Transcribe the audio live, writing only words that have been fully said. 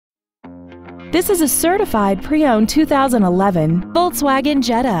This is a certified pre-owned 2011 Volkswagen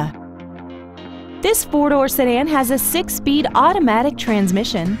Jetta. This four-door sedan has a 6-speed automatic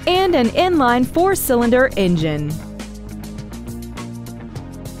transmission and an inline 4-cylinder engine.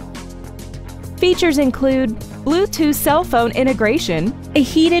 Features include Bluetooth cell phone integration, a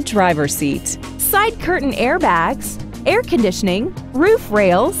heated driver's seat, side curtain airbags, air conditioning, roof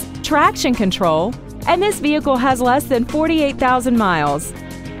rails, traction control, and this vehicle has less than 48,000 miles.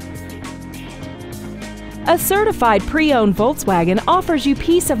 A certified pre-owned Volkswagen offers you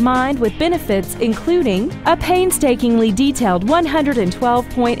peace of mind with benefits including a painstakingly detailed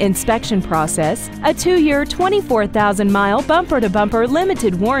 112-point inspection process, a 2-year, 24,000-mile bumper-to-bumper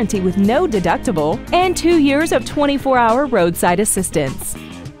limited warranty with no deductible, and 2 years of 24-hour roadside assistance.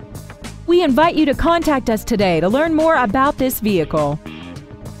 We invite you to contact us today to learn more about this vehicle.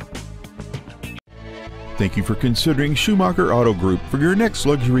 Thank you for considering Schumacher Auto Group for your next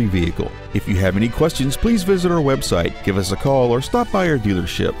luxury vehicle. If you have any questions, please visit our website, give us a call, or stop by our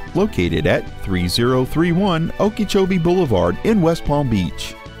dealership located at 3031 Okeechobee Boulevard in West Palm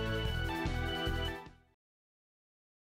Beach.